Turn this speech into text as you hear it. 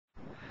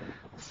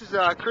This is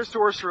Chris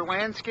Orser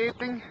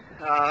Landscaping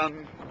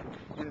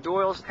in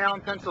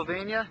Doylestown,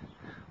 Pennsylvania,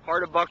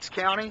 heart of Bucks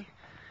County,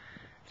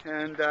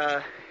 and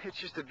it's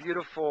just a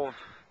beautiful,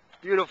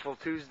 beautiful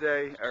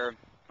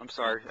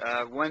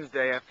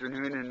Wednesday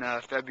afternoon in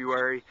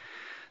February.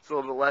 It's a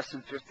little bit less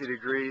than 50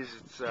 degrees.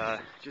 It's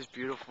just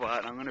beautiful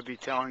out. I'm going to be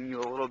telling you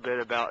a little bit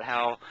about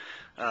how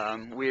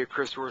we at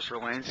Chris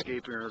Orser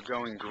Landscaping are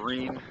going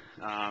green,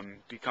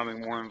 becoming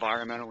more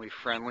environmentally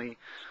friendly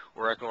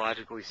or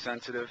ecologically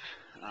sensitive.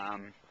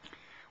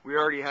 We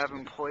already have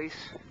in place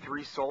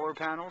 3 solar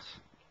panels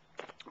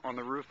on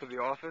the roof of the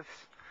office,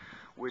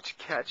 which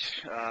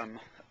catch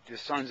the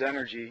sun's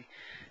energy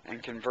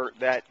and convert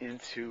that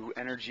into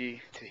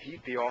energy to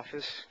heat the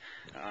office.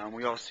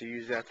 We also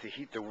use that to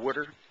heat the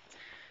water.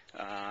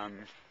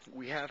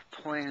 We have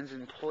plans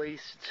in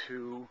place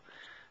to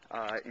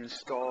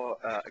install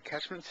a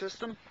catchment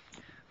system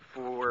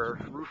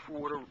for roof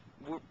water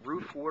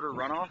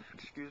runoff.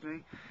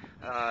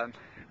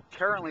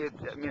 Currently,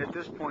 at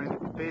this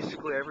point,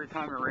 basically every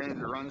time it rains,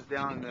 it runs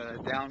down the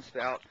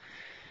downspout,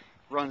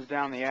 runs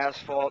down the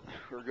asphalt,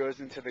 or goes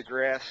into the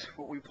grass.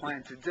 What we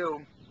plan to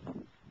do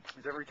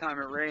is every time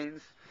it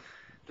rains,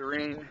 the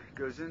rain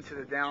goes into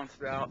the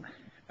downspout,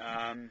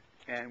 and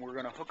we're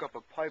going to hook up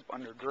a pipe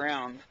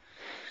underground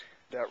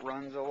that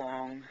runs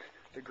along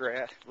the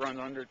grass,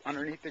 runs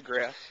underneath the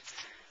grass,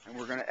 and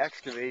we're going to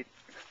excavate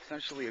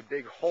essentially a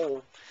big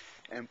hole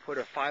and put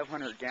a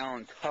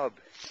 500-gallon tub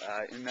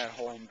in that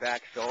hole and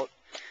backfill it,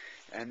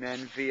 and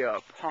then via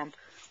a pump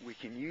we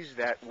can use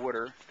that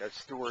water, that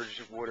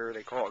storage water,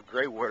 they call it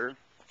gray water,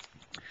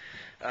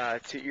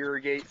 to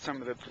irrigate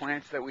some of the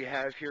plants that we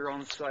have here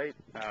on site.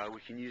 We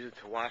can use it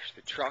to wash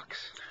the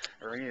trucks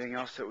or anything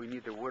else that we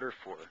need the water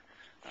for.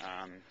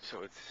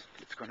 So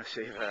it's going to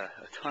save a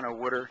ton of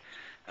water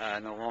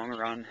in the long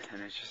run,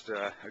 and it's just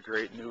a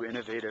great new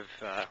innovative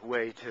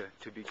way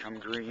to become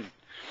green.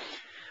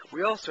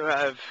 We also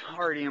have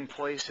already in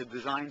place a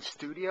design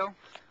studio,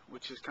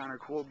 which is kind of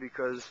cool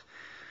because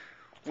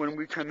when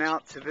we come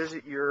out to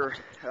visit your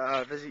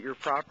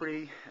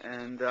property,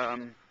 and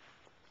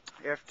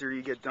after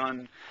you get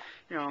done,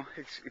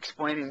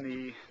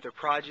 explaining the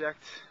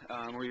project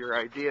or your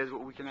ideas,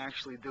 what we can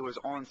actually do is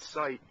on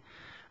site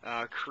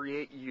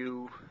create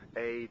you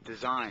a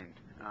design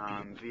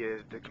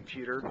via the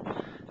computer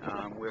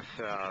with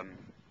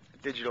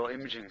digital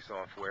imaging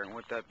software. And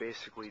what that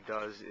basically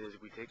does is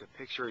we take a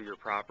picture of your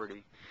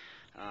property,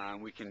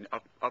 we can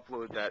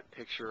upload that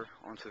picture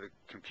onto the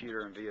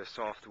computer, and via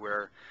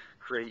software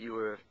create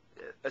you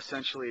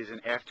essentially as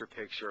an after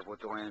picture of what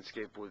the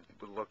landscape would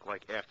look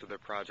like after the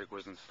project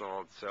was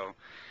installed. So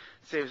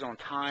it saves on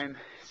time,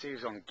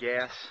 saves on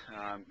gas,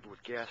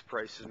 with gas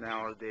prices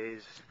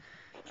nowadays,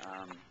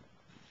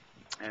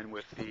 and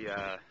with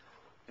the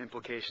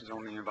implications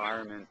on the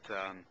environment.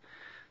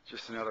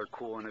 Just another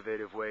cool,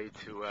 innovative way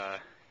to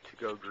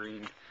go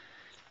green.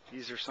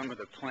 These are some of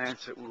the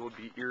plants that we will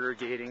be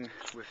irrigating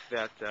with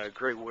that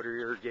gray water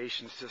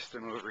irrigation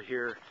system over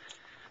here.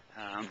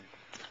 Let me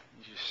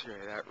just show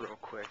you that real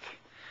quick.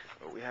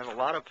 But we have a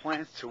lot of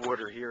plants to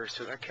water here,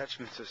 so that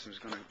catchment system is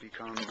going to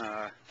become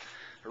a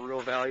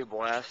real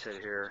valuable asset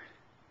here.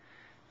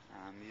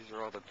 These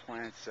are all the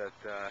plants that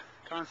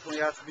constantly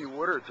have to be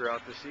watered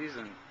throughout the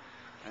season,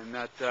 and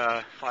that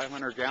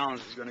 500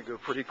 gallons is going to go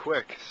pretty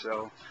quick.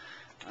 So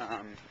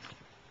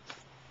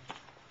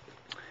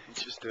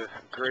it's just a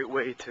great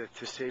way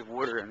to save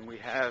water. And we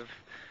have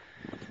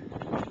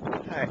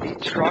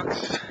 8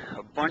 trucks,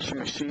 a bunch of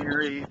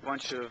machinery, a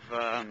bunch of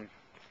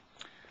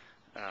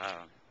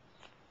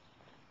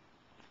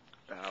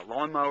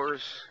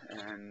lawnmowers,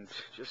 and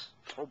just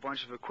a whole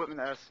bunch of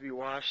equipment that has to be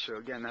washed. So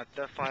again, that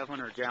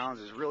 500 gallons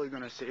is really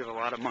going to save a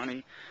lot of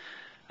money,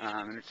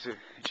 and it's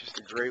just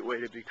a great way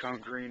to become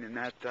green. And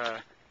that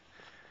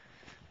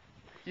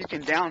you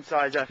can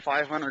downsize that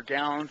 500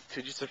 gallons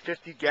to just a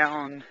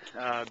 50-gallon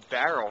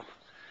barrel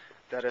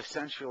that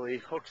essentially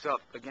hooks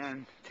up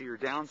again to your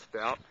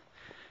downspout,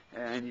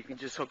 and you can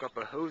just hook up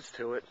a hose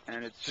to it,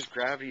 and it's just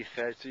gravity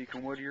fed, so you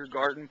can water your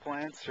garden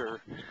plants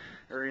or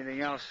anything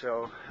else.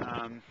 So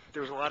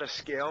there's a lot of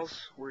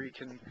scales where you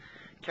can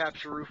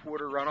capture roof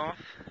water runoff.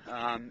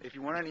 If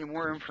you want any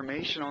more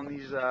information on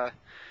these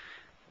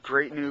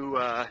great new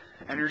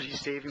energy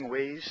saving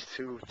ways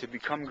to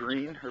become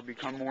green or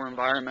become more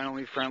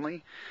environmentally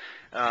friendly,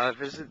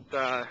 visit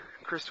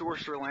Chris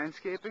Orser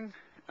Landscaping.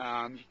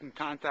 You can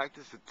contact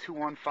us at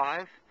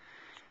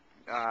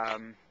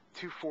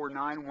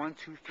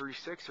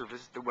 215-249-1236, or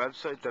visit the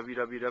website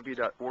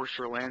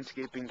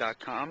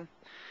www.orserlandscaping.com,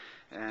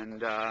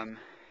 and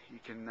you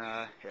can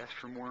ask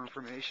for more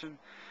information.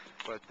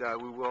 But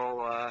we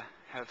will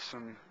have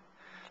some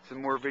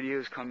more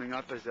videos coming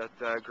up as that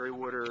gray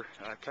water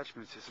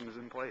catchment system is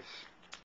in place.